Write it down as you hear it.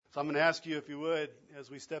So I'm going to ask you, if you would,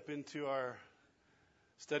 as we step into our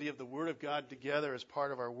study of the Word of God together as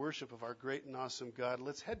part of our worship of our great and awesome God,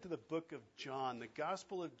 let's head to the book of John, the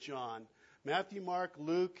Gospel of John. Matthew, Mark,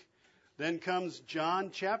 Luke, then comes John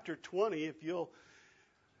chapter 20. If you'll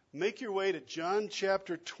make your way to John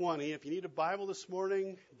chapter 20. If you need a Bible this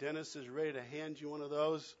morning, Dennis is ready to hand you one of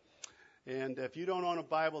those. And if you don't own a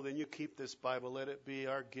Bible, then you keep this Bible. Let it be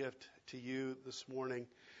our gift to you this morning.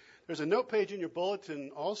 There's a note page in your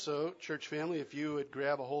bulletin also, church family. If you would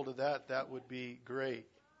grab a hold of that, that would be great.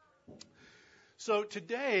 So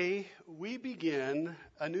today we begin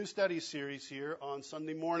a new study series here on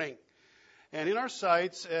Sunday morning. And in our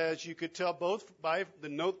sights, as you could tell both by the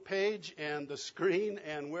note page and the screen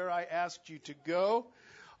and where I asked you to go,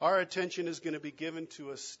 our attention is going to be given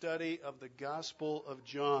to a study of the Gospel of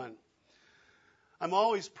John. I'm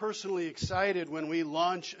always personally excited when we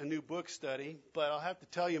launch a new book study, but I'll have to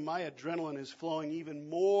tell you my adrenaline is flowing even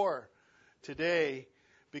more today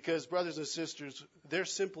because, brothers and sisters, there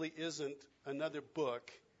simply isn't another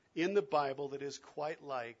book in the Bible that is quite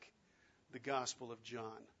like the Gospel of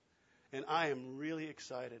John. And I am really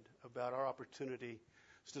excited about our opportunity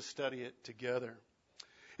to study it together.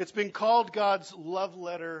 It's been called God's love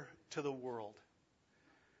letter to the world.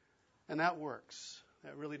 And that works.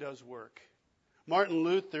 That really does work. Martin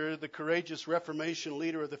Luther, the courageous Reformation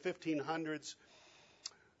leader of the 1500s,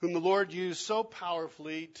 whom the Lord used so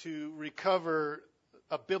powerfully to recover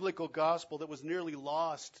a biblical gospel that was nearly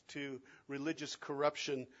lost to religious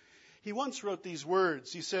corruption, he once wrote these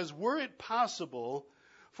words. He says, "Were it possible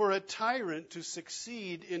for a tyrant to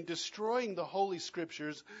succeed in destroying the Holy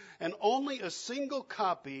Scriptures and only a single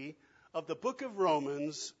copy of the book of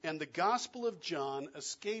Romans and the Gospel of John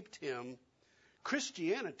escaped him,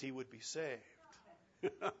 Christianity would be saved."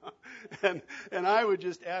 and I would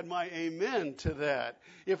just add my amen to that.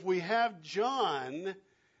 If we have John,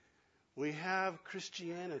 we have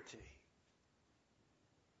Christianity,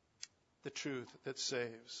 the truth that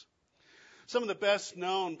saves. Some of the best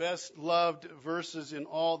known, best loved verses in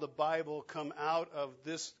all the Bible come out of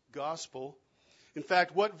this gospel. In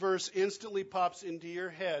fact, what verse instantly pops into your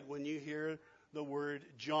head when you hear the word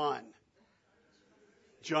John?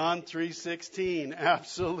 John 3:16,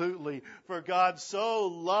 absolutely. For God so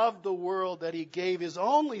loved the world that he gave his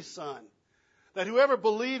only Son, that whoever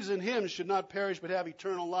believes in him should not perish but have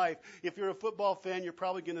eternal life. If you're a football fan, you're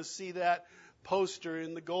probably going to see that poster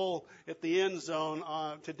in the goal at the end zone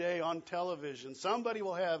today on television. Somebody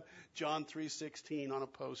will have John 3:16 on a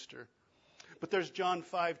poster. But there's John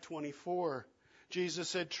 5:24. Jesus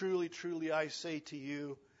said, "Truly, truly, I say to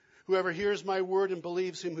you, whoever hears my word and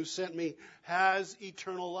believes him who sent me has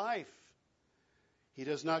eternal life. He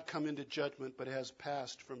does not come into judgment, but has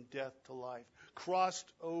passed from death to life." Crossed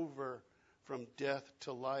over from death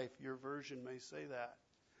to life. Your version may say that.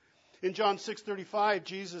 In John 6:35,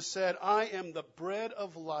 Jesus said, "I am the bread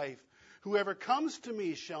of life. Whoever comes to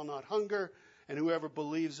me shall not hunger, and whoever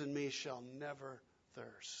believes in me shall never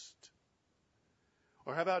thirst."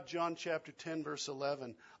 Or how about John chapter 10, verse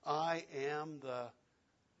 11? "I am the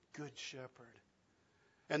good shepherd.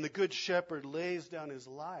 And the good shepherd lays down his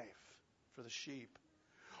life for the sheep."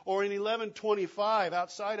 Or in 11:25,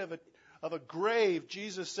 outside of a grave,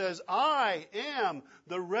 Jesus says, "I am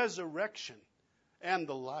the resurrection and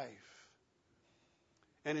the life."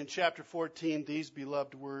 And in chapter 14, these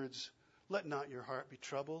beloved words, "Let not your heart be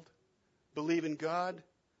troubled. Believe in God.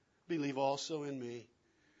 Believe also in me.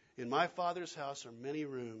 In my Father's house are many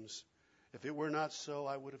rooms. If it were not so,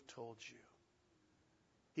 I would have told you."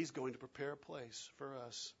 He's going to prepare a place for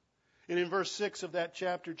us. And in verse 6 of that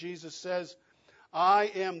chapter, Jesus says, "I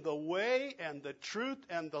am the way and the truth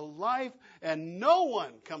and the life, and no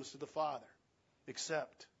one comes to the Father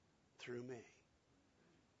except through me."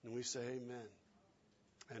 And we say amen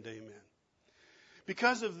and amen.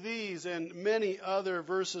 Because of these and many other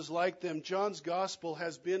verses like them, John's gospel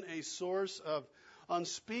has been a source of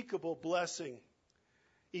unspeakable blessing,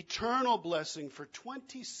 eternal blessing for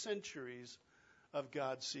 20 centuries of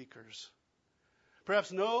God seekers.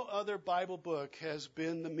 Perhaps no other Bible book has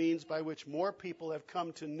been the means by which more people have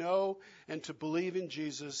come to know and to believe in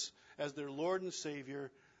Jesus as their Lord and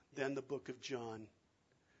Savior than the book of John.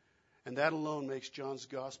 And that alone makes John's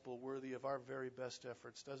gospel worthy of our very best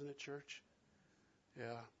efforts, doesn't it, church?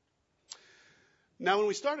 Yeah. Now, when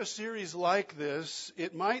we start a series like this,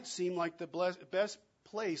 it might seem like the best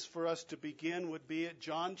place for us to begin would be at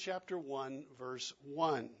John chapter 1, verse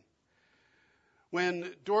 1.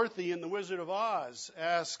 When Dorothy in The Wizard of Oz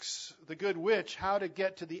asks the good witch how to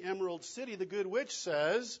get to the Emerald City, the good witch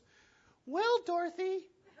says, "Well, Dorothy,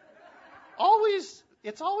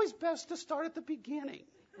 it's always best to start at the beginning,"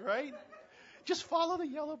 right? Just follow the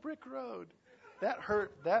yellow brick road. That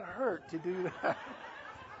hurt to do that.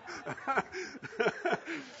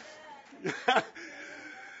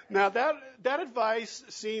 Now, that advice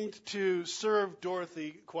seemed to serve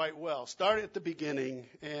Dorothy quite well. Start at the beginning,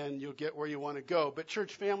 and you'll get where you want to go. But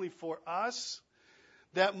church family, for us,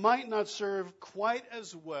 that might not serve quite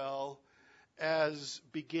as well as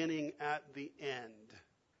beginning at the end.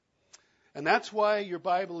 And that's why your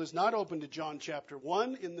Bible is not open to John chapter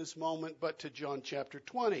 1 in this moment, but to John chapter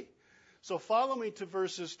 20. So follow me to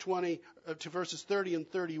verses 30 and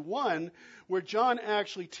 31, where John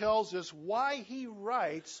actually tells us why he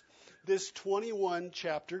writes this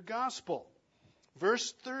 21-chapter gospel.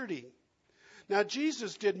 Verse 30. Now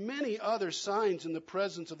Jesus did many other signs in the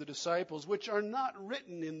presence of the disciples, which are not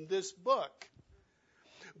written in this book.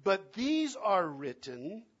 But these are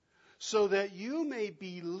written so that you may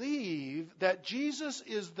believe that Jesus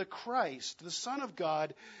is the Christ, the Son of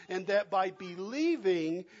God, and that by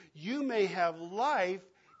believing you may have life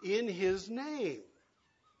in his name.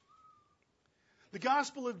 The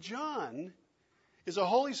Gospel of John is a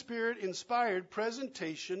Holy Spirit-inspired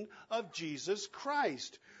presentation of Jesus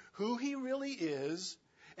Christ, who he really is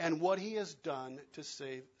and what he has done to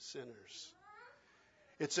save sinners.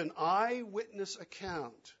 It's an eyewitness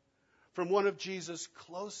account from one of Jesus'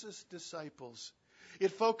 closest disciples.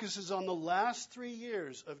 It focuses on the last 3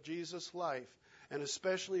 years of Jesus' life, and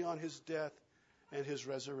especially on his death and his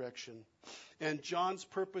resurrection. And John's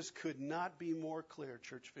purpose could not be more clear,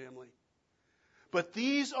 church family. But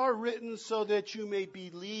these are written so that you may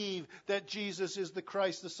believe that Jesus is the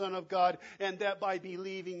Christ, the Son of God, and that by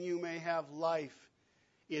believing you may have life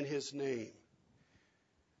in his name.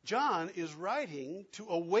 John is writing to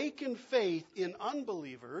awaken faith in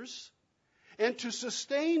unbelievers and to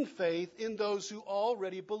sustain faith in those who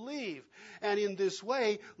already believe. And in this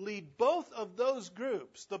way, lead both of those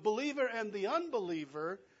groups, the believer and the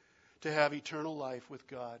unbeliever, to have eternal life with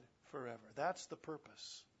God forever. That's the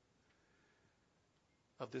purpose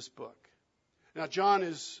of this book. Now, John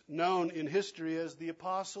is known in history as the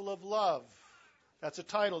Apostle of Love. That's a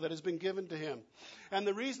title that has been given to him. And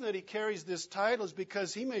the reason that he carries this title is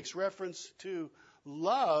because he makes reference to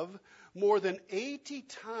love more than 80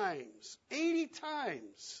 times in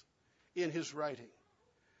his writing.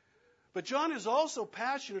 But John is also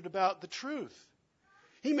passionate about the truth.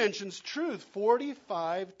 He mentions truth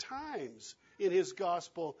 45 times in his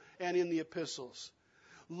gospel and in the epistles.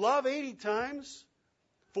 Love 80 times,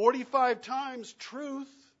 45 times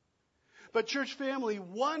truth. But church family,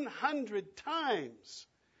 100 times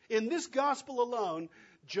in this gospel alone,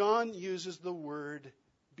 John uses the word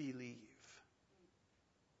believe.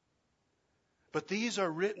 But these are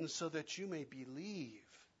written so that you may believe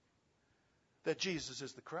that Jesus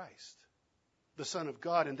is the Christ, the Son of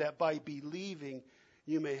God, and that by believing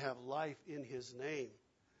you may have life in his name.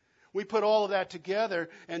 We put all of that together,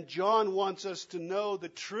 and John wants us to know the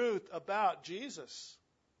truth about Jesus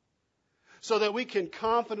so that we can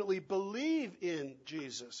confidently believe in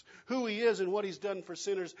Jesus, who he is and what he's done for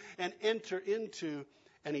sinners, and enter into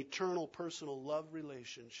an eternal personal love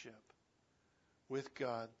relationship with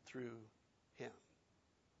God through him.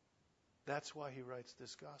 That's why he writes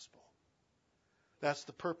this gospel. That's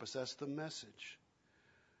the purpose. That's the message.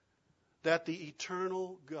 That the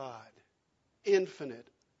eternal God, infinite,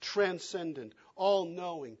 transcendent,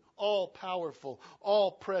 all-knowing, all-powerful,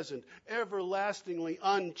 all-present, everlastingly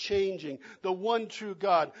unchanging, the one true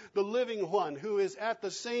God, the living one who is at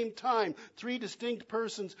the same time 3 distinct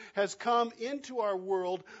persons, has come into our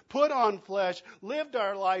world, put on flesh, lived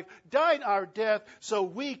our life, died our death, so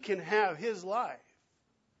we can have his life.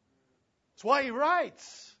 That's why he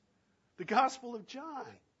writes the Gospel of John.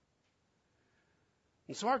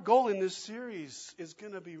 And so our goal in this series is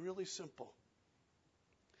going to be really simple.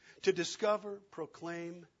 To discover,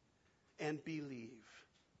 proclaim, and believe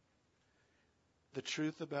the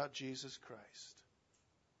truth about Jesus Christ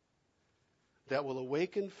that will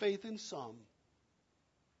awaken faith in some,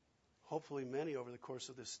 hopefully many over the course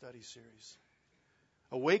of this study series.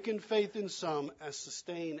 Awaken faith in some as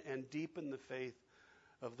sustain and deepen the faith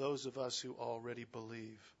of those of us who already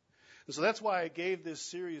believe. And so that's why I gave this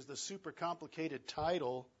series the super complicated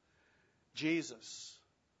title, Jesus.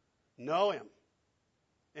 Know him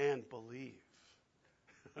and believe.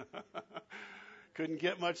 Couldn't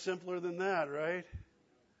get much simpler than that, right?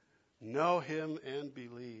 Know him and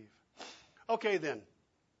believe. Okay then,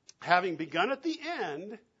 having begun at the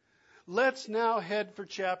end, let's now head for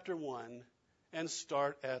chapter 1 and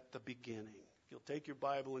start at the beginning. You'll take your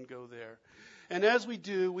Bible and go there. And as we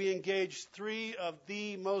do, we engage three of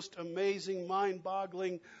the most amazing,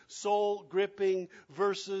 mind-boggling, soul-gripping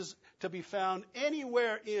verses to be found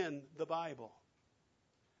anywhere in the Bible.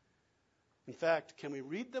 In fact, can we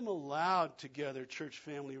read them aloud together, church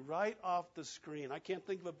family, right off the screen? I can't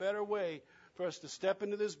think of a better way for us to step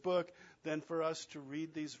into this book than for us to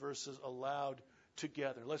read these verses aloud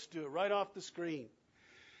together. Let's do it right off the screen.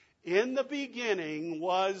 In the beginning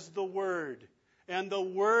was the Word, and the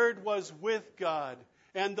Word was with God,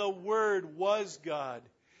 and the Word was God.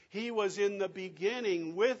 He was in the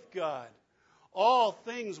beginning with God. All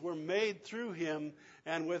things were made through Him,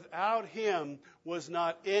 and without Him was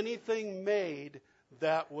not anything made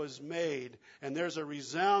that was made. And there's a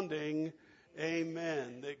resounding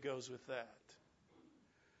amen that goes with that.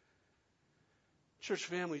 Church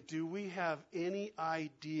family, do we have any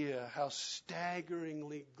idea how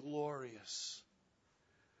staggeringly glorious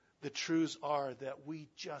the truths are that we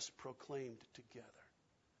just proclaimed together?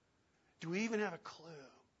 Do we even have a clue?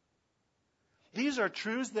 These are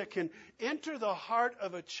truths that can enter the heart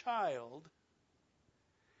of a child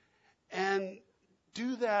and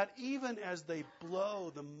do that even as they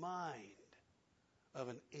blow the mind of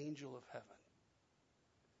an angel of heaven.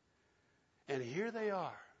 And here they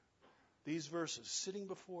are. These verses sitting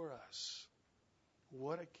before us.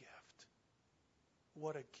 What a gift.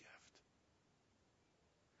 What a gift.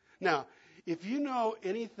 Now, if you know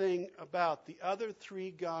anything about the other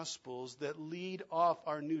three Gospels that lead off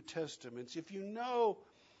our New Testaments, if you know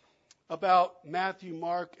about Matthew,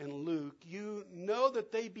 Mark, and Luke, you know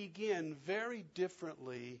that they begin very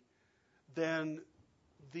differently than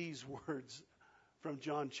these words from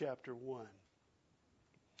John chapter 1.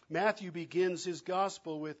 Matthew begins his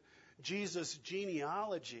Gospel with Jesus'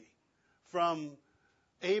 genealogy from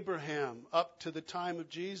Abraham up to the time of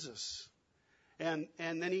Jesus. And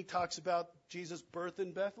then he talks about Jesus' birth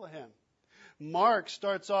in Bethlehem. Mark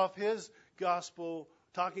starts off his gospel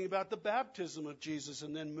talking about the baptism of Jesus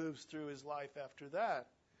and then moves through his life after that.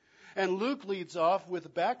 And Luke leads off with the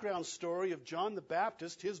background story of John the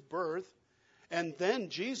Baptist, his birth, and then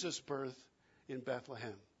Jesus' birth in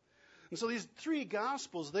Bethlehem. And so these three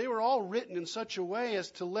Gospels, they were all written in such a way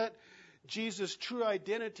as to let Jesus' true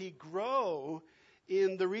identity grow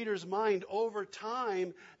in the reader's mind over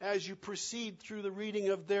time as you proceed through the reading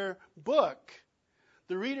of their book.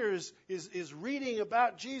 The reader is reading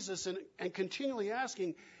about Jesus and continually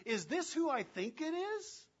asking, is this who I think it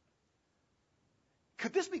is?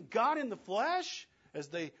 Could this be God in the flesh? As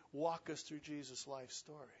they walk us through Jesus' life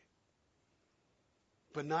story.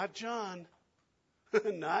 But not John.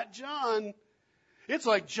 Not John. It's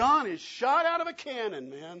like John is shot out of a cannon,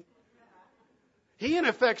 man. He, in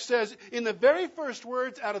effect, says, in the very first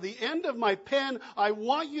words out of the end of my pen, I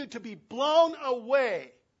want you to be blown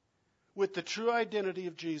away with the true identity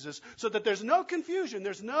of Jesus so that there's no confusion,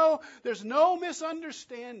 there's no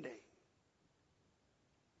misunderstanding.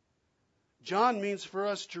 John means for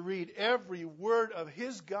us to read every word of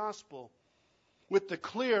his gospel with the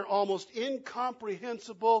clear, almost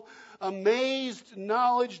incomprehensible, amazed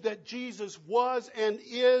knowledge that Jesus was and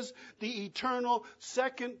is the eternal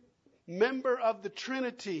second member of the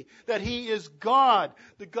Trinity, that he is God,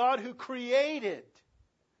 the God who created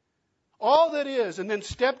all that is and then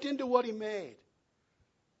stepped into what he made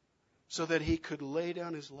so that he could lay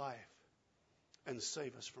down his life and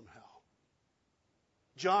save us from hell.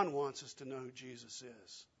 John wants us to know who Jesus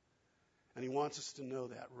is, and he wants us to know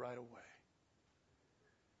that right away.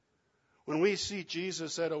 When we see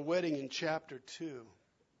Jesus at a wedding in chapter 2,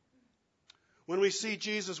 when we see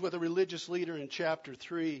Jesus with a religious leader in chapter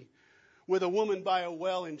 3, with a woman by a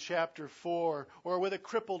well in chapter 4, or with a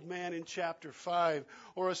crippled man in chapter 5,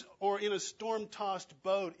 or in a storm-tossed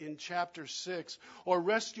boat in chapter 6, or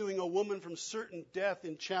rescuing a woman from certain death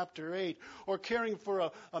in chapter 8, or caring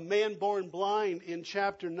for a man born blind in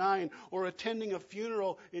chapter 9, or attending a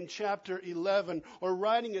funeral in chapter 11, or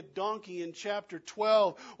riding a donkey in chapter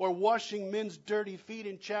 12, or washing men's dirty feet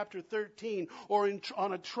in chapter 13, or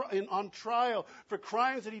on trial for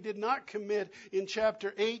crimes that he did not commit in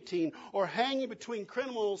chapter 18, or hanging between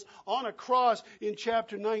criminals on a cross in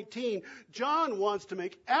chapter 19. John wants to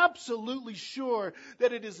make absolutely sure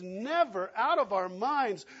that it is never out of our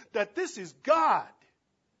minds that this is God.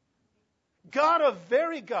 God of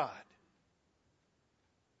very God.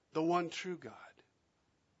 The one true God.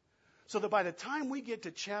 So that by the time we get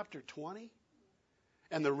to chapter 20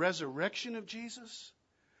 and the resurrection of Jesus,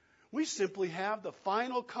 we simply have the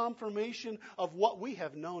final confirmation of what we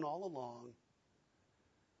have known all along.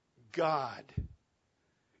 God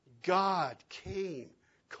came,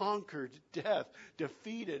 conquered death,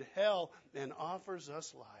 defeated hell, and offers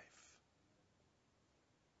us life.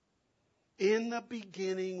 In the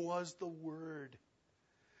beginning was the Word.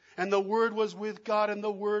 And the Word was with God, and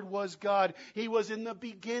the Word was God. He was in the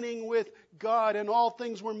beginning with God, and all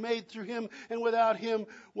things were made through Him, and without Him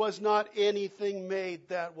was not anything made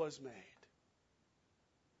that was made.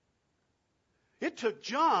 It took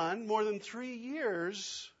John more than 3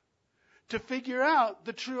 years to figure out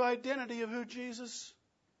the true identity of who Jesus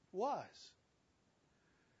was.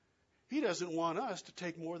 He doesn't want us to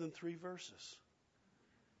take more than 3 verses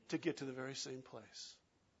to get to the very same place.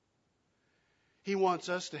 He wants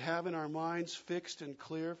us to have in our minds fixed and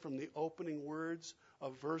clear from the opening words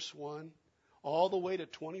of verse 1 all the way to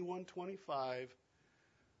 21:25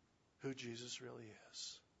 who Jesus really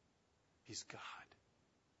is. He's God.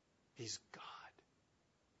 He's God.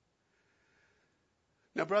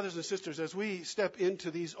 Now, brothers and sisters, as we step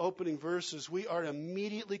into these opening verses, we are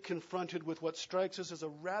immediately confronted with what strikes us as a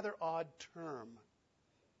rather odd term,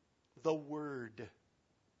 the Word.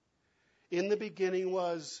 In the beginning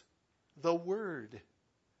was the Word.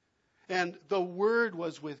 And the Word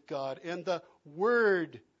was with God, and the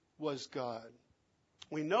Word was God.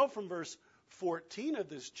 We know from verse 14 of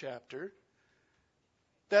this chapter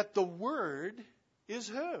that the Word is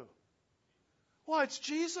who? Well, it's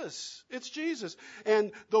Jesus. It's Jesus.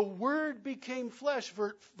 And the Word became flesh,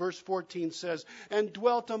 verse 14 says, and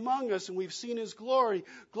dwelt among us, and we've seen His glory.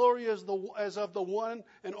 Glory as of the one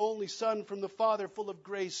and only Son from the Father, full of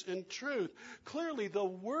grace and truth. Clearly, the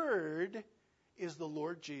Word is the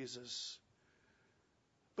Lord Jesus.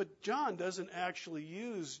 But John doesn't actually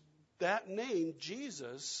use that name,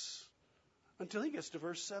 Jesus, until he gets to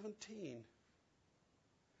verse 17.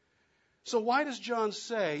 So why does John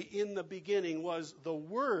say, in the beginning was the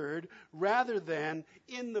Word, rather than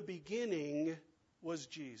in the beginning was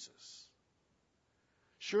Jesus?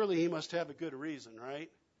 Surely he must have a good reason,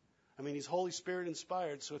 right? I mean, he's Holy Spirit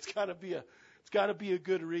inspired, so it's got to be a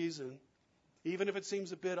good reason, even if it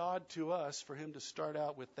seems a bit odd to us for him to start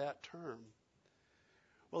out with that term.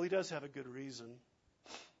 Well, he does have a good reason.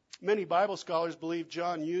 Many Bible scholars believe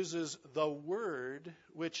John uses the word,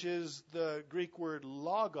 which is the Greek word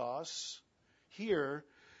logos, here,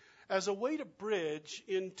 as a way to bridge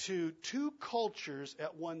into 2 cultures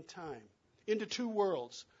at one time, into 2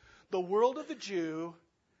 worlds, the world of the Jew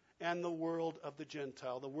and the world of the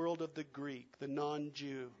Gentile, the world of the Greek, the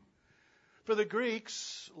non-Jew. For the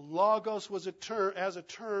Greeks, logos was as a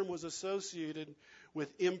term was associated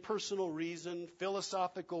with impersonal reason,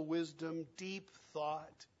 philosophical wisdom, deep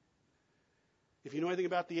thought. If you know anything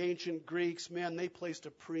about the ancient Greeks, man, they placed a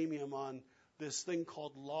premium on this thing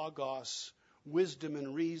called logos, wisdom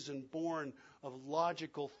and reason born of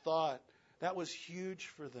logical thought. That was huge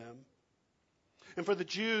for them. And for the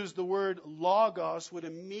Jews, the word logos would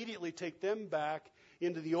immediately take them back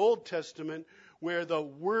into the Old Testament, where the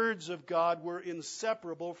words of God were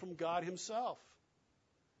inseparable from God Himself.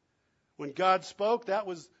 When God spoke, that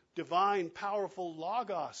was divine, powerful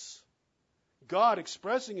logos, God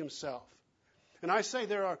expressing Himself. And I say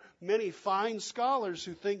there are many fine scholars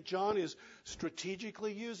who think John is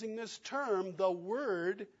strategically using this term, the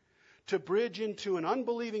Word, to bridge into an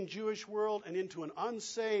unbelieving Jewish world and into an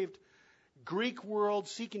unsaved Greek world,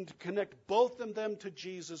 seeking to connect both of them to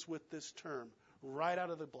Jesus with this term, right out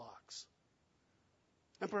of the blocks.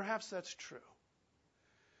 And perhaps that's true.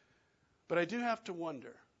 But I do have to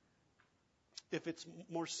wonder if it's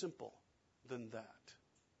more simple than that.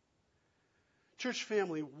 Church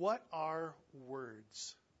family, what are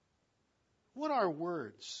words? What are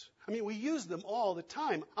words? I mean, we use them all the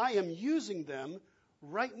time. I am using them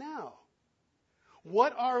right now.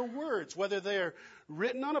 What are words? Whether they're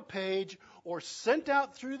written on a page or sent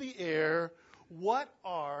out through the air, what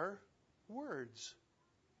are words?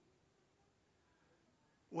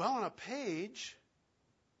 Well, on a page,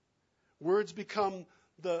 words become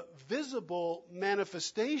the visible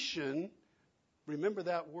manifestation. Remember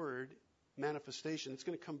that word, manifestation. It's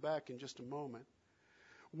going to come back in just a moment.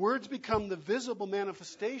 Words become the visible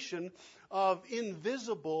manifestation of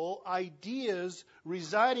invisible ideas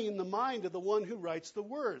residing in the mind of the one who writes the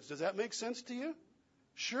words. Does that make sense to you?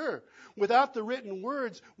 Sure. Without the written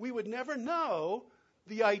words, we would never know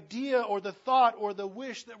the idea or the thought or the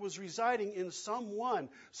wish that was residing in someone.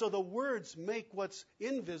 So the words make what's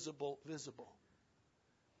invisible visible.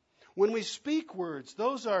 When we speak words,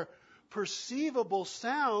 those are perceivable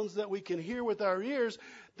sounds that we can hear with our ears.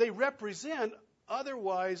 They represent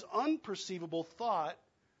otherwise unperceivable thought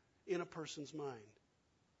in a person's mind.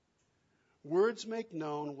 Words make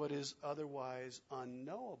known what is otherwise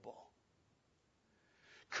unknowable.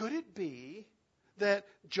 Could it be that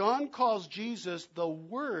John calls Jesus the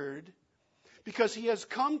Word because he has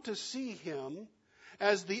come to see him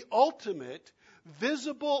as the ultimate,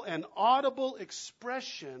 visible and audible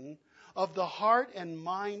expression of the heart and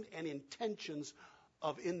mind and intentions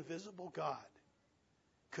of invisible God.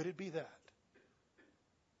 Could it be that?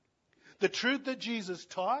 The truth that Jesus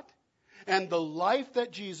taught and the life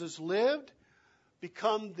that Jesus lived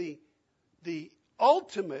become the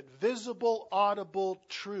ultimate visible, audible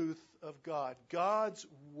truth of God. God's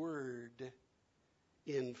Word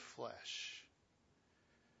in flesh.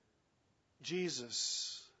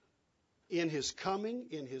 Jesus, in His coming,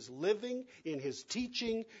 in His living, in His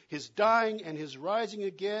teaching, His dying, and His rising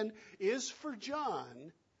again, is for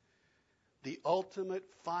John the ultimate,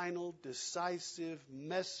 final, decisive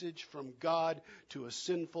message from God to a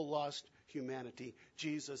sinful, lost humanity.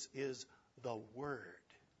 Jesus is the Word.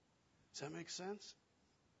 Does that make sense?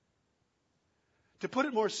 To put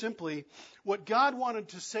it more simply, what God wanted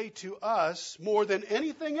to say to us more than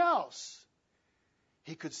anything else,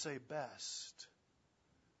 He could say best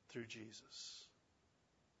through Jesus.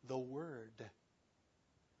 The Word.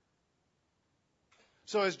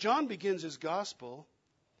 So as John begins his gospel,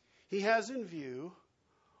 he has in view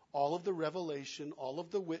all of the revelation, all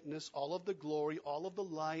of the witness, all of the glory, all of the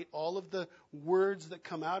light, all of the words that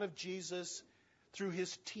come out of Jesus through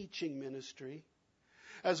His teaching ministry,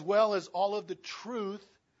 as well as all of the truth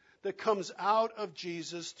that comes out of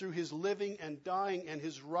Jesus through His living and dying and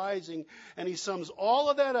His rising. And he sums all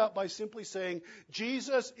of that up by simply saying,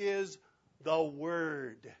 Jesus is the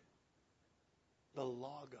Word, the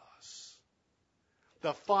Logos,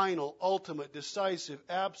 the final, ultimate, decisive,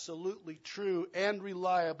 absolutely true and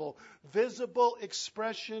reliable, visible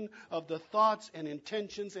expression of the thoughts and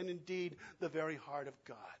intentions and indeed the very heart of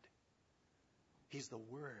God. He's the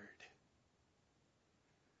Word.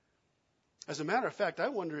 As a matter of fact, I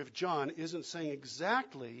wonder if John isn't saying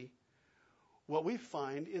exactly what we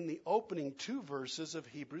find in the opening 2 verses of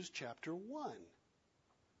Hebrews chapter 1.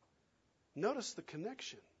 Notice the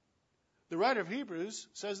connection. The writer of Hebrews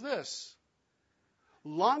says this: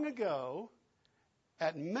 long ago,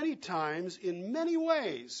 at many times, in many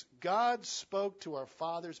ways, God spoke to our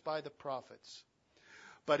fathers by the prophets.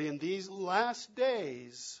 But in these last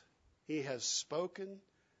days, He has spoken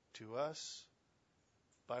to us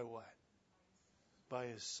by what? By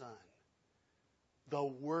His Son. The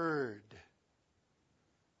Word.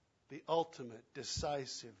 The ultimate,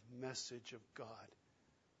 decisive message of God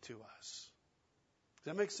to us. Does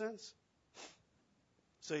that make sense?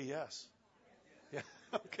 Say yes. Yeah.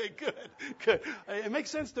 Okay, good. Good. It makes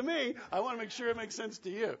sense to me. I want to make sure it makes sense to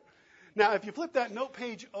you. Now, if you flip that note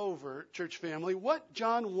page over, church family, what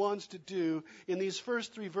John wants to do in these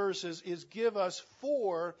first 3 verses is give us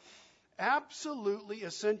 4 absolutely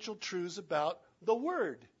essential truths about the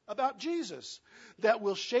Word, about Jesus, that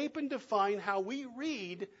will shape and define how we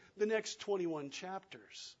read the next 21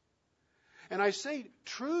 chapters. And I say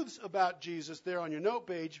truths about Jesus there on your note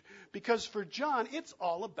page because for John, it's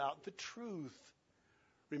all about the truth.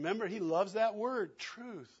 Remember, he loves that word,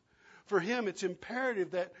 truth. For him, it's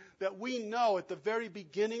imperative that we know at the very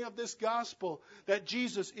beginning of this gospel that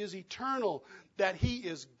Jesus is eternal, that He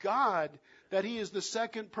is God, that He is the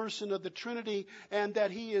second person of the Trinity, and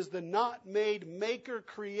that He is the not made maker,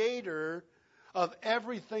 creator of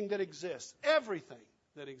everything that exists. Everything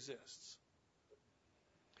that exists.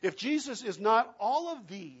 If Jesus is not all of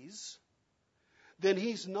these, then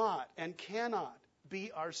He's not and cannot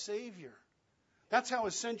be our Savior. That's how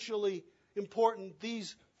essentially important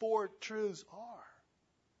these 4 truths are.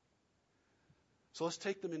 So let's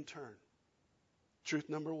take them in turn. Truth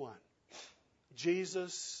number 1.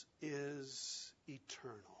 Jesus is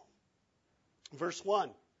eternal. Verse 1.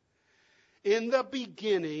 In the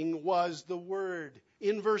beginning was the Word.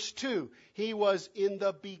 In verse 2, He was in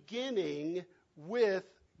the beginning with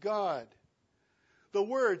God. The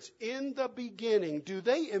words, in the beginning, do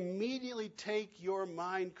they immediately take your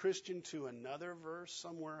mind, Christian, to another verse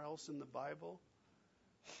somewhere else in the Bible?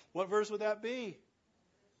 What verse would that be?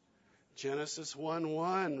 Genesis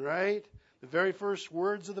 1:1, right? The very first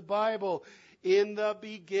words of the Bible. In the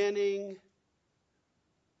beginning,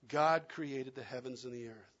 God created the heavens and the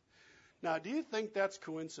earth. Now, do you think that's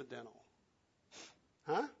coincidental?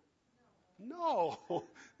 Huh? No.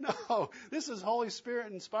 This is Holy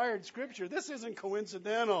Spirit inspired Scripture. This isn't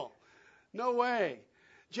coincidental. No way.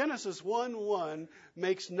 Genesis 1:1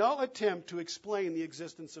 makes no attempt to explain the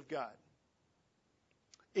existence of God.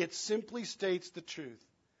 It simply states the truth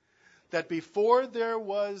that before there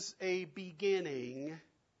was a beginning,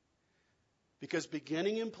 because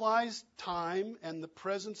beginning implies time and the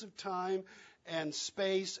presence of time and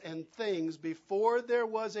space and things, before there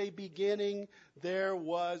was a beginning, there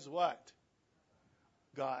was what?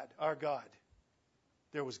 God, our God.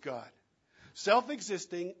 There was God.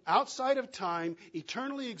 self-existing, outside of time,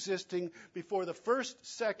 eternally existing before the first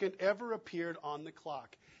second ever appeared on the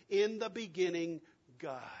clock. In the beginning,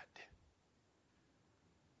 God.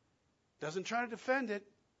 Doesn't try to defend it.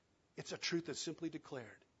 It's a truth that's simply declared.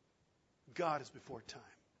 God is before time.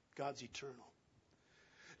 God's eternal.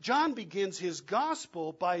 John begins his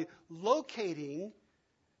gospel by locating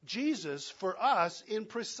Jesus for us in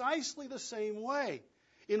precisely the same way,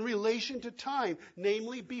 in relation to time,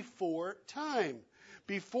 namely before time.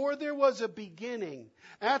 Before there was a beginning,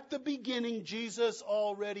 at the beginning Jesus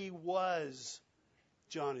already was,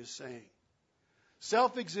 John is saying.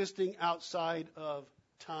 Self-existing outside of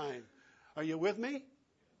time. Are you with me?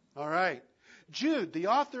 All right. Jude, the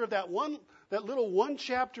author of that little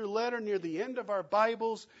one-chapter letter near the end of our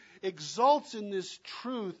Bibles, exalts in this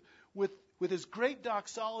truth with his great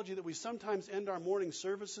doxology that we sometimes end our morning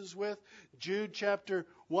services with. Jude chapter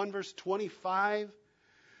 1, verse 25.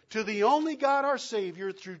 To the only God our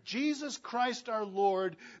Savior, through Jesus Christ our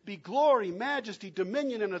Lord, be glory, majesty,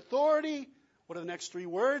 dominion, and authority. What are the next three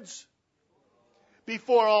words?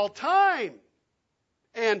 Before all time,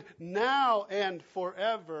 and now and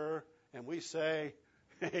forever. And we say,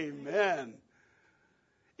 Amen.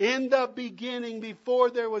 In the beginning, before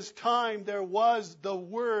there was time, there was the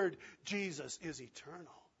Word. Jesus is eternal.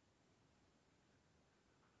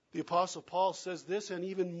 The Apostle Paul says this and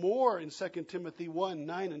even more in 2 Timothy 1,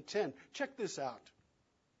 9 and 10. Check this out.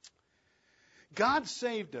 God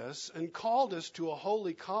saved us and called us to a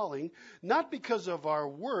holy calling, not because of our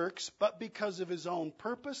works, but because of His own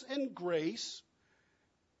purpose and grace.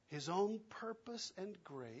 His own purpose and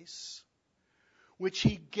grace, which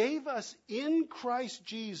He gave us in Christ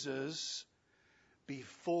Jesus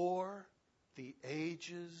before the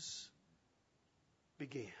ages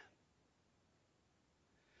began.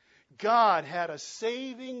 God had a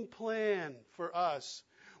saving plan for us,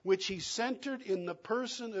 which He centered in the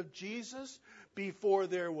person of Jesus before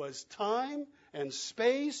there was time and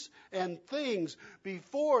space and things,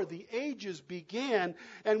 before the ages began,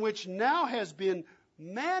 and which now has been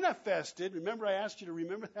manifested. Remember, I asked you to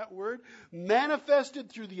remember that word? Manifested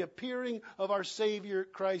through the appearing of our Savior,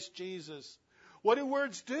 Christ Jesus. What do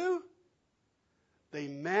words do? They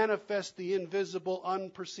manifest the invisible,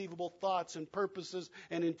 unperceivable thoughts and purposes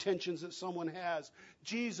and intentions that someone has.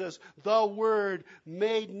 Jesus, the Word,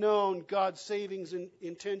 made known God's savings and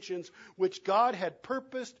intentions, which God had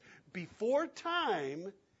purposed before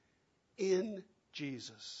time in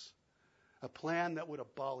Jesus. A plan that would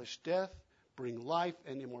abolish death, bring life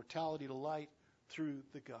and immortality to light through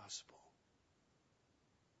the gospel.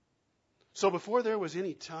 So before there was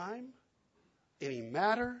any time, any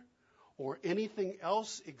matter, or anything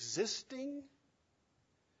else existing,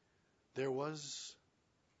 there was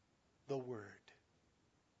the Word.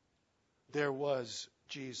 There was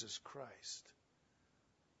Jesus Christ.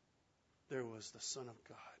 There was the Son of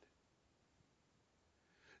God.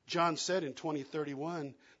 John said in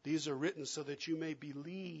 20:31, these are written so that you may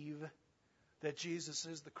believe that Jesus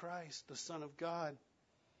is the Christ, the Son of God.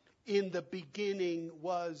 In the beginning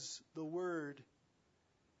was the Word.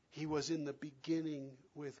 He was in the beginning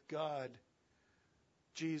with God.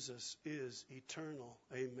 Jesus is eternal.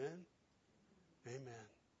 Amen? Amen.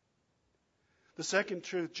 The second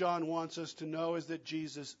truth John wants us to know is that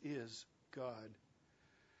Jesus is God.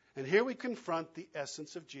 And here we confront the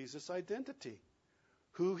essence of Jesus' identity.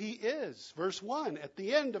 Who He is. Verse 1, at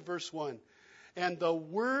the end of verse 1. And the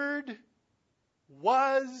Word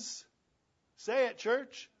was, say it,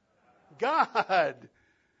 church, God.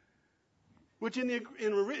 Which in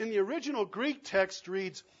the original Greek text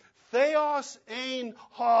reads, Theos ein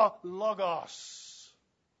ha logos.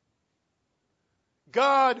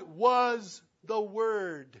 God was the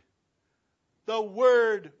Word. The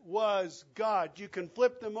Word was God. You can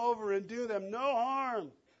flip them over and do them no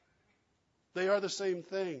harm. They are the same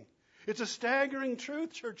thing. It's a staggering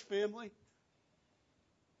truth, church family.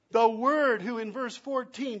 The Word who in verse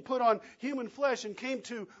 14 put on human flesh and came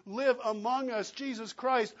to live among us, Jesus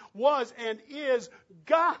Christ, was and is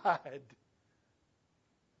God.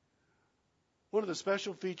 One of the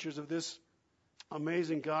special features of this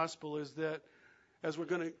amazing gospel is that, as we're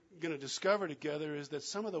going to discover together, is that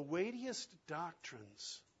some of the weightiest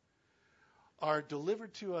doctrines are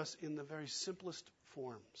delivered to us in the very simplest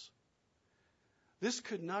forms. This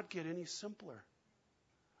could not get any simpler,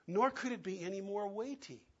 nor could it be any more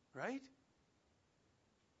weighty. Right?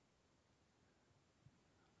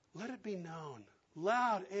 Let it be known,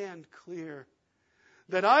 loud and clear,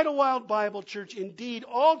 that Idlewild Bible Church, indeed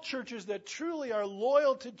all churches that truly are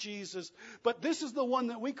loyal to Jesus, but this is the one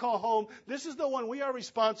that we call home, this is the one we are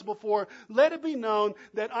responsible for, let it be known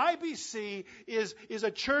that IBC is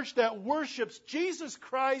a church that worships Jesus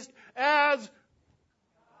Christ as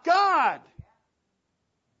God.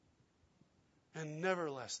 And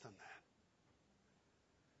never less than that.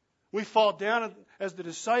 We fall down as the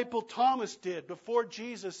disciple Thomas did before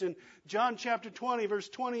Jesus in John chapter 20, verse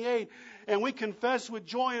 28, and we confess with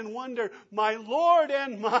joy and wonder, my Lord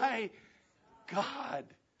and my God.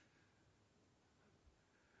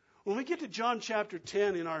 When we get to John chapter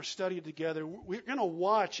 10 in our study together, we're going to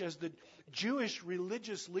watch as the Jewish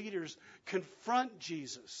religious leaders confront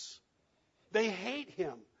Jesus. They hate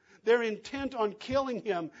him. They're intent on killing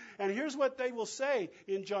him. And here's what they will say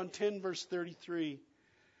in John 10, verse 33.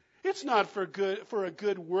 It's not for a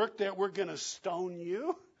good work that we're going to stone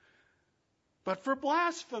you, but for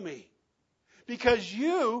blasphemy. Because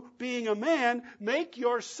you, being a man, make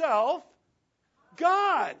yourself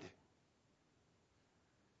God.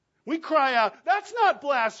 We cry out, that's not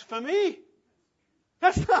blasphemy.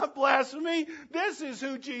 That's not blasphemy. This is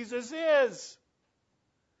who Jesus is.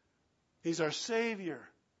 He's our Savior.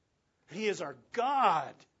 He is our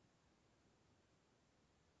God.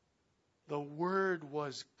 The Word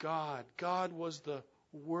was God. God was the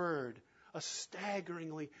Word. A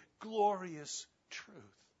staggeringly glorious truth.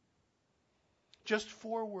 Just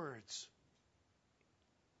 4 words.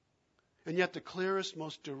 And yet the clearest,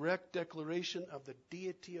 most direct declaration of the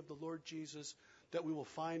deity of the Lord Jesus that we will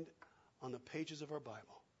find on the pages of our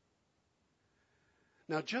Bible.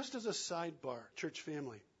 Now, just as a sidebar, church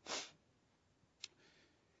family,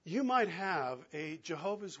 you might have a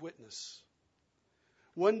Jehovah's Witness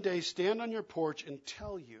one day stand on your porch and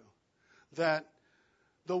tell you that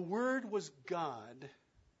the Word was God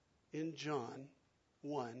in John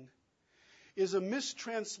 1 is a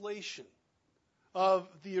mistranslation of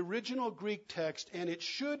the original Greek text, and it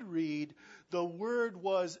should read, the Word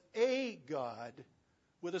was a God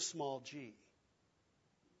with a small g.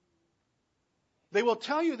 They will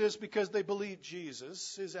tell you this because they believe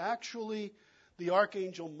Jesus is actually the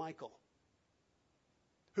Archangel Michael,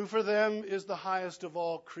 who for them is the highest of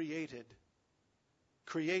all created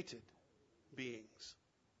beings.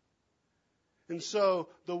 And so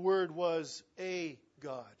the Word was a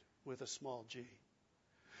God with a small g.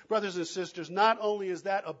 Brothers and sisters, not only is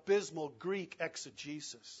that abysmal Greek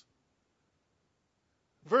exegesis,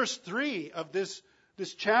 verse 3 of this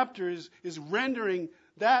chapter is rendering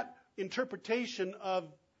that interpretation of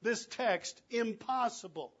this text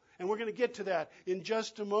impossible. And we're going to get to that in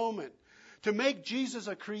just a moment. To make Jesus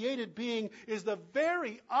a created being is the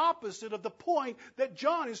very opposite of the point that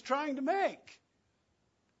John is trying to make.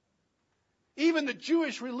 Even the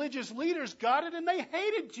Jewish religious leaders got it, and they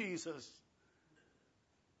hated Jesus.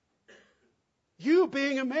 You,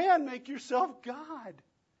 being a man, make yourself God.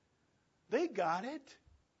 They got it.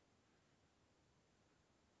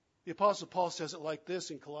 The Apostle Paul says it like this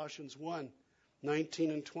in Colossians 1,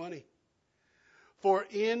 19 and 20. For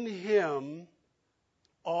in him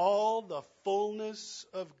all the fullness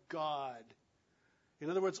of God.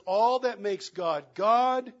 In other words, all that makes God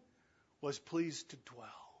God was pleased to dwell.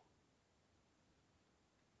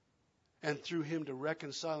 And through him to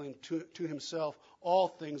reconciling to himself all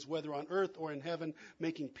things, whether on earth or in heaven,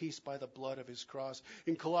 making peace by the blood of his cross.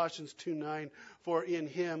 In Colossians 2:9, for in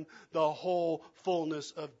him the whole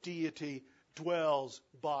fullness of deity dwells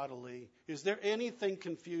bodily. Is there anything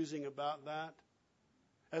confusing about that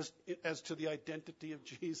as to the identity of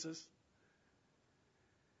Jesus?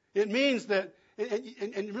 It means that,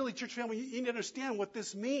 and really, church family, you need to understand what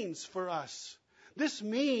this means for us. This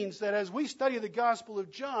means that as we study the Gospel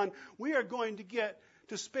of John, we are going to get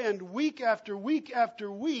to spend week after week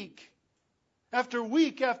after week, after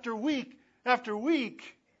week after week after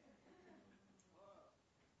week,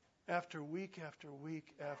 after week after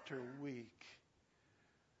week after week.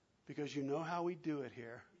 Because you know how we do it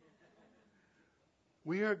here.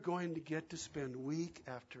 We are going to get to spend week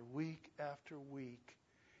after week after week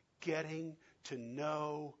getting to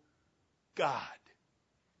know God.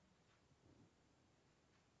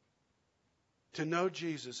 To know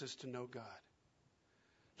Jesus is to know God.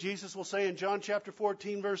 Jesus will say in John chapter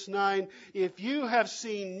 14, verse 9, if you have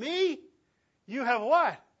seen me, you have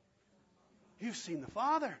what? You've seen the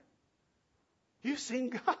Father. You've seen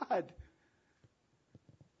God.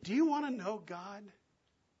 Do you want to know God?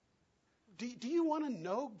 Do you want to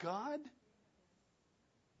know God?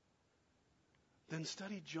 Then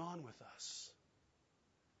study John with us.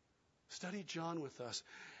 Study John with us.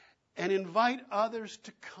 And invite others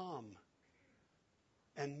to come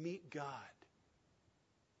and meet God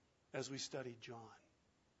as we study John.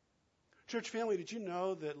 Church family, did you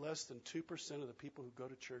know that less than 2% of the people who go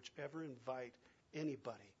to church ever invite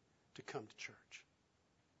anybody to come to church?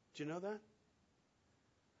 Do you know that?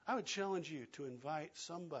 I would challenge you to invite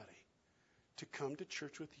somebody to come to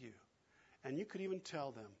church with you. And you could even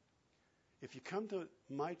tell them, if you come to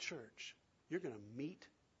my church, you're going to meet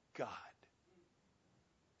God.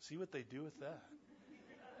 See what they do with that?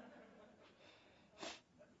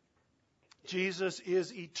 Jesus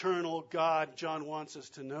is eternal God. John wants us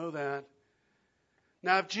to know that.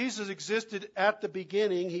 Now, if Jesus existed at the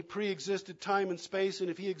beginning, he pre-existed time and space, and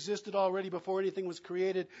if he existed already before anything was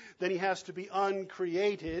created, then he has to be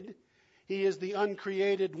uncreated. He is the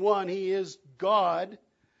uncreated one. He is God.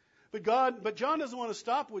 But John doesn't want to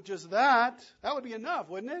stop with just that. That would be enough,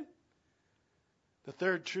 wouldn't it? The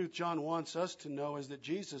third truth John wants us to know is that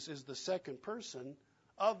Jesus is the second person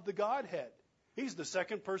of the Godhead. He's the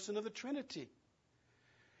second person of the Trinity.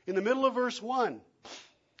 In the middle of verse 1,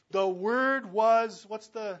 the Word was, what's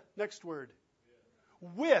the next word?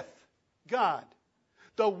 With God.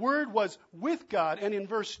 The Word was with God. And in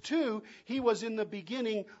verse 2, he was in the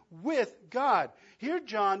beginning with God. Here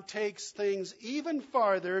John takes things even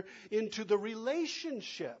farther into the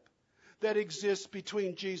relationship that exists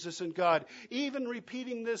between Jesus and God, even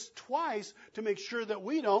repeating this twice to make sure that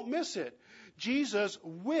we don't miss it. Jesus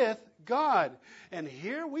with God. And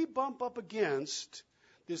here we bump up against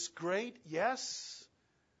this great, yes,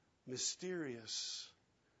 mysterious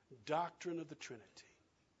doctrine of the Trinity.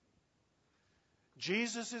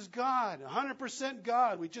 Jesus is God, 100%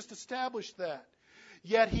 God. We just established that.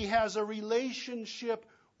 Yet he has a relationship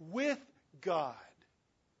with God.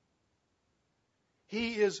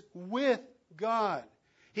 He is with God.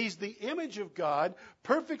 He's the image of God,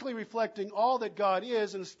 perfectly reflecting all that God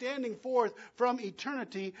is and standing forth from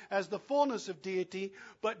eternity as the fullness of deity,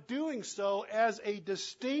 but doing so as a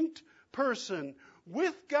distinct person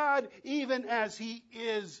with God even as he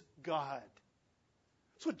is God.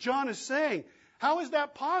 That's what John is saying. How is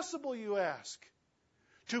that possible, you ask?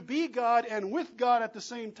 To be God and with God at the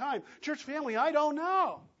same time. Church family, I don't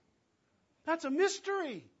know. That's a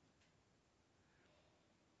mystery.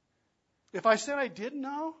 If I said I did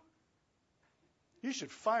know, you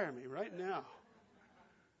should fire me right now.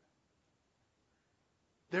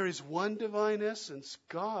 There is one divine essence,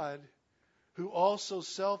 God, who also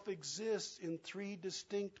self-exists in three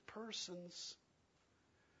distinct persons.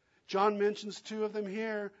 John mentions two of them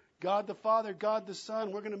here, God the Father, God the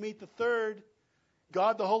Son. We're going to meet the third,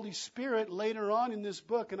 God the Holy Spirit, later on in this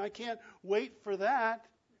book, and I can't wait for that.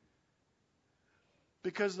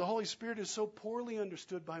 Because the Holy Spirit is so poorly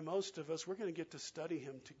understood by most of us, we're going to get to study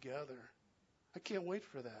him together. I can't wait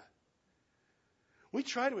for that. We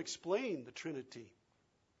try to explain the Trinity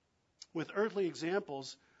with earthly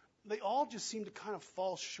examples. They all just seem to kind of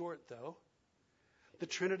fall short, though. The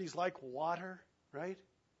Trinity's like water, right?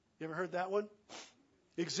 You ever heard that one?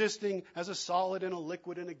 Existing as a solid and a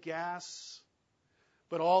liquid and a gas,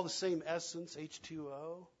 but all the same essence,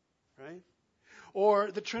 H2O, right?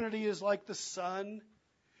 Or the Trinity is like the sun,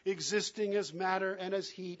 existing as matter and as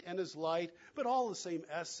heat and as light, but all the same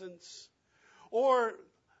essence. Or,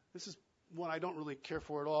 this is one I don't really care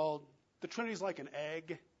for at all, the Trinity is like an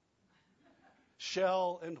egg,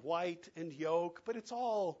 shell and white and yolk, but it's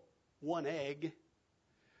all one egg.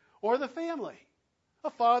 Or the family, a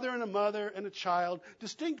father and a mother and a child,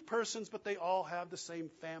 distinct persons, but they all have the same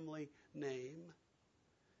family name.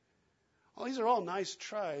 Well, these are all nice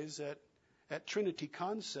tries at Trinity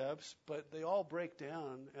concepts, but they all break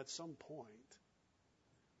down at some point.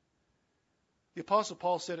 The Apostle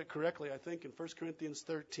Paul said it correctly, I think, in 1 Corinthians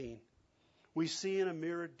 13. We see in a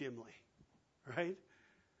mirror dimly, right?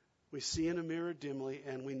 We see in a mirror dimly,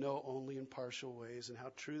 and we know only in partial ways, and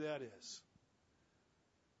how true that is.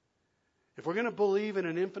 If we're going to believe in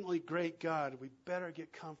an infinitely great God, we better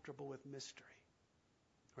get comfortable with mystery,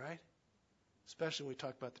 right? Especially when we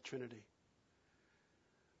talk about the Trinity.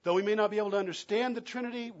 Though we may not be able to understand the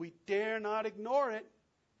Trinity, we dare not ignore it.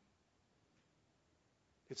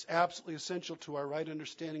 It's absolutely essential to our right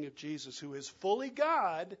understanding of Jesus, who is fully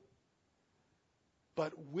God,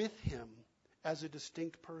 but with him as a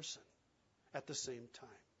distinct person at the same time.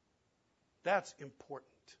 That's important.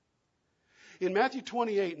 In Matthew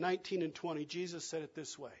 28, 19 and 20, Jesus said it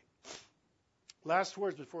this way. Last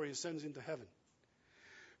words before he ascends into heaven.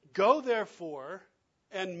 Go therefore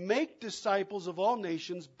and make disciples of all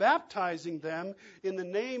nations, baptizing them in the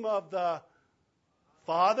name of the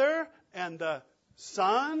Father and the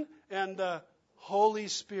Son and the Holy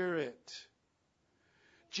Spirit.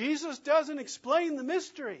 Jesus doesn't explain the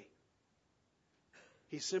mystery.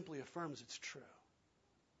 He simply affirms it's true.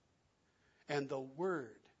 And the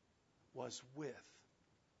Word was with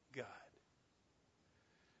God.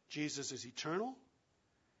 Jesus is eternal.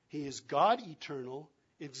 He is God eternal,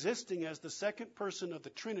 existing as the second person of the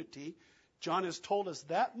Trinity. John has told us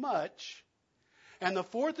that much. And the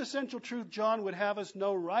fourth essential truth John would have us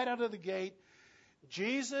know right out of the gate,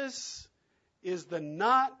 Jesus is the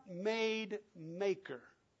not made maker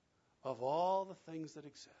of all the things that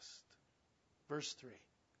exist. Verse 3.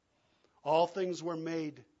 All things were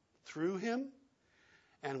made through him,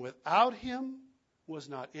 and without him was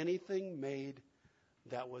not anything made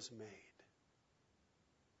that was made.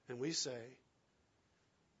 And we say,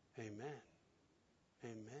 Amen.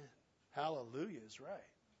 Amen. Hallelujah is right.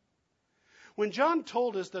 When John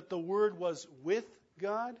told us that the Word was with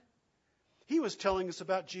God, he was telling us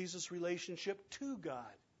about Jesus' relationship to God.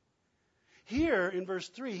 Here in verse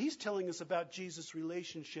 3, he's telling us about Jesus'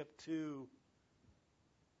 relationship to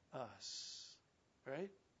us. Right?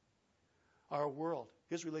 Our world.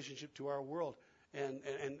 His relationship to our world and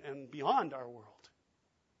beyond our world.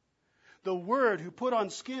 The Word who put on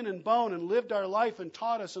skin and bone and lived our life and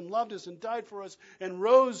taught us and loved us and died for us and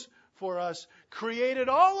rose for us, created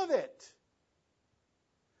all of it.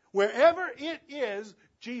 Wherever it is,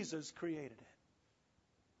 Jesus created it.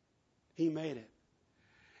 He made it.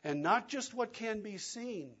 And not just what can be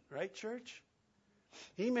seen, right, church?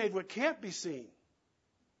 He made what can't be seen,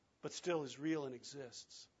 but still is real and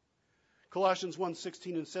exists. Colossians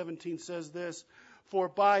 1:16 and 17 says this, for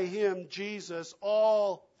by him, Jesus,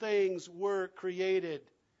 all things were created.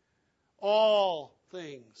 All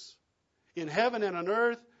things. In heaven and on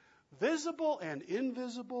earth, visible and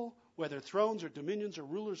invisible, whether thrones or dominions or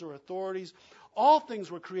rulers or authorities, all things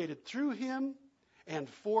were created through him and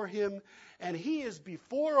for him, and he is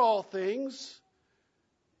before all things.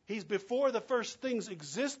 He's before the first things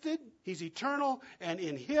existed. He's eternal, and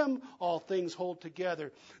in him all things hold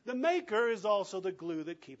together. The Maker is also the glue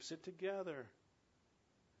that keeps it together.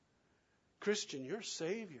 Christian, your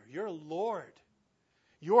Savior, your Lord,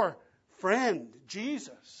 your friend,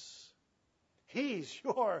 Jesus, he's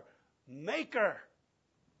your Maker.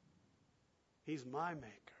 He's my Maker.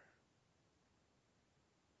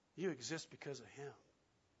 You exist because of him.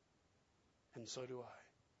 And so do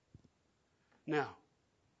I. Now,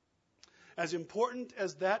 as important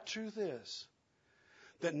as that truth is,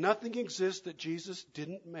 that nothing exists that Jesus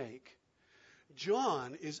didn't make,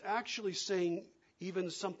 John is actually saying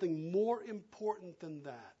even something more important than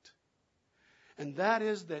that. And that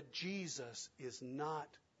is that Jesus is not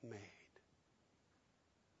made.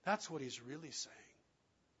 That's what he's really saying.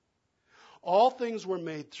 All things were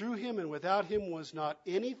made through him, and without him was not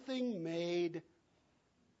anything made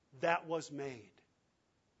that was made.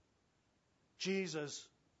 Jesus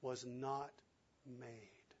was not made.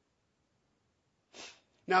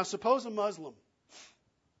 Now, suppose a Muslim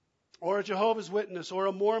or a Jehovah's Witness or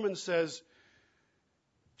a Mormon says,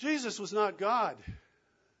 Jesus was not God.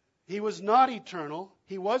 He was not eternal.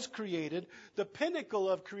 He was created, the pinnacle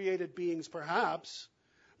of created beings perhaps,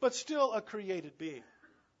 but still a created being.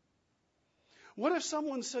 What if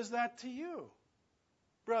someone says that to you?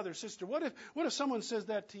 Brother, sister, what if someone says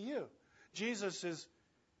that to you? Jesus is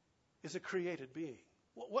a created being.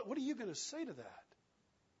 What are you going to say to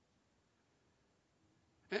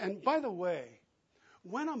that? And by the way,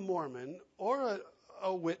 when a Mormon or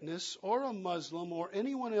a witness or a Muslim or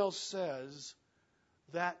anyone else says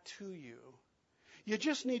that to you, you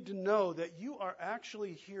just need to know that you are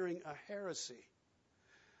actually hearing a heresy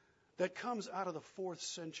that comes out of the 4th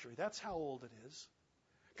century. That's how old it is.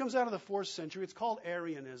 It comes out of the 4th century. It's called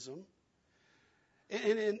Arianism.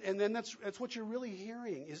 And then that's what you're really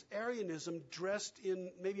hearing, is Arianism dressed in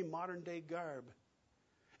maybe modern day garb.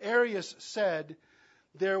 Arius said,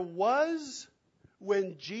 there was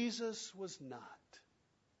when Jesus was not.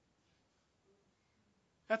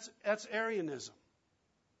 That's Arianism.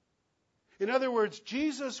 In other words,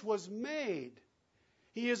 Jesus was made.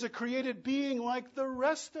 He is a created being like the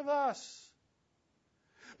rest of us.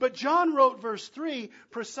 But John wrote verse 3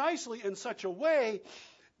 precisely in such a way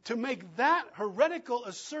to make that heretical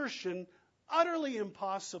assertion utterly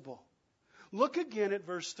impossible. Look again at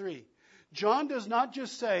verse 3. John does not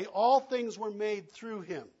just say all things were made through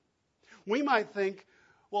him. We might think,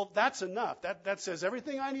 well, that's enough. That says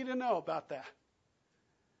everything I need to know about that.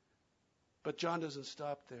 But John doesn't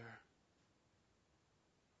stop there.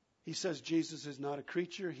 He says Jesus is not a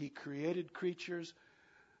creature. He created creatures.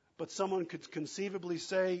 But someone could conceivably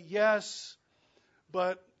say, yes,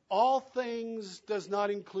 but all things does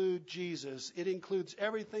not include Jesus. It includes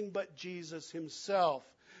everything but Jesus himself.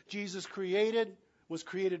 Jesus was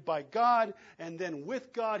created by God, and then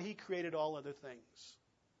with God he created all other things.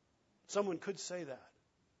 Someone could say that.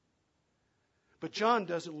 But John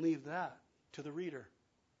doesn't leave that to the reader.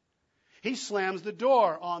 He slams the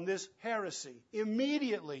door on this heresy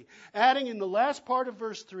immediately, adding in the last part of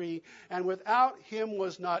verse 3, and without him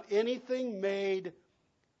was not anything made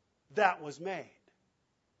that was made.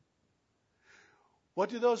 What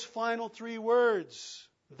do those final three words,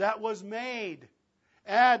 that was made,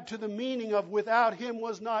 add to the meaning of without him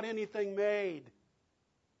was not anything made?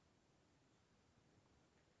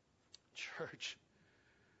 Church,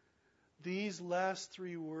 these last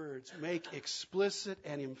three words make explicit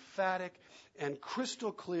and emphatic and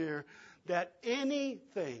crystal clear that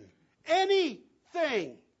anything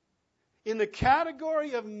in the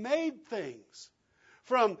category of made things,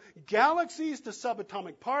 from galaxies to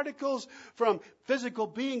subatomic particles, from physical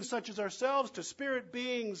beings such as ourselves to spirit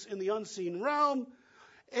beings in the unseen realm,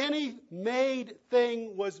 any made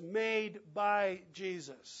thing was made by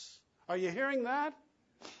Jesus. Are you hearing that?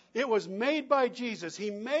 It was made by Jesus. He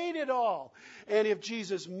made it all. And if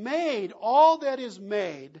Jesus made all that is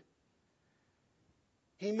made,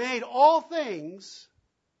 He made all things,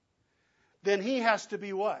 then He has to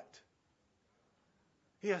be what?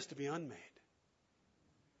 He has to be unmade.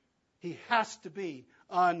 He has to be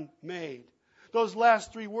unmade. Those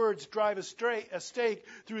last three words drive a stake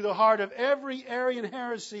through the heart of every Arian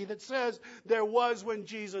heresy that says there was when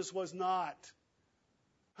Jesus was not.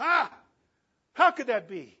 How could that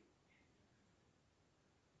be?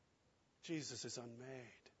 Jesus is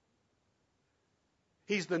unmade.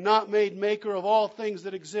 He's the not made maker of all things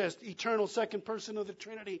that exist, eternal second person of the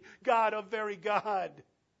Trinity, God of very God.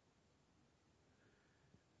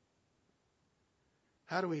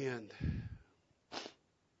 How do we end?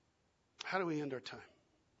 How do we end our time?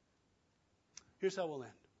 Here's how we'll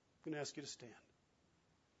end. I'm going to ask you to stand.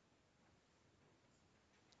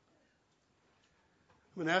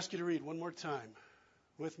 I'm going to ask you to read one more time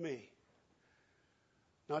with me.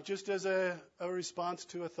 Not just as a response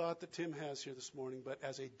to a thought that Tim has here this morning, but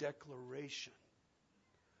as a declaration.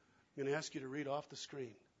 I'm going to ask you to read off the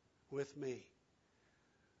screen with me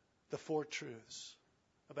the four truths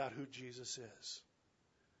about who Jesus is.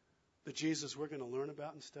 The Jesus we're going to learn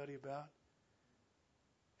about and study about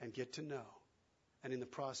and get to know. And in the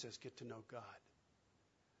process, get to know God.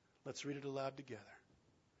 Let's read it aloud together.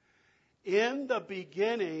 In the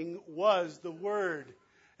beginning was the Word,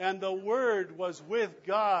 and the Word was with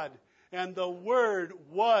God, and the Word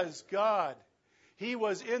was God. He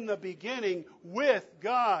was in the beginning with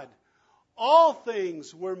God. All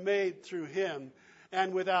things were made through Him,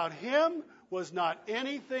 and without Him was not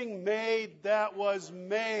anything made that was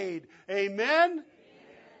made. Amen? Amen.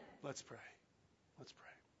 Let's pray. Let's pray.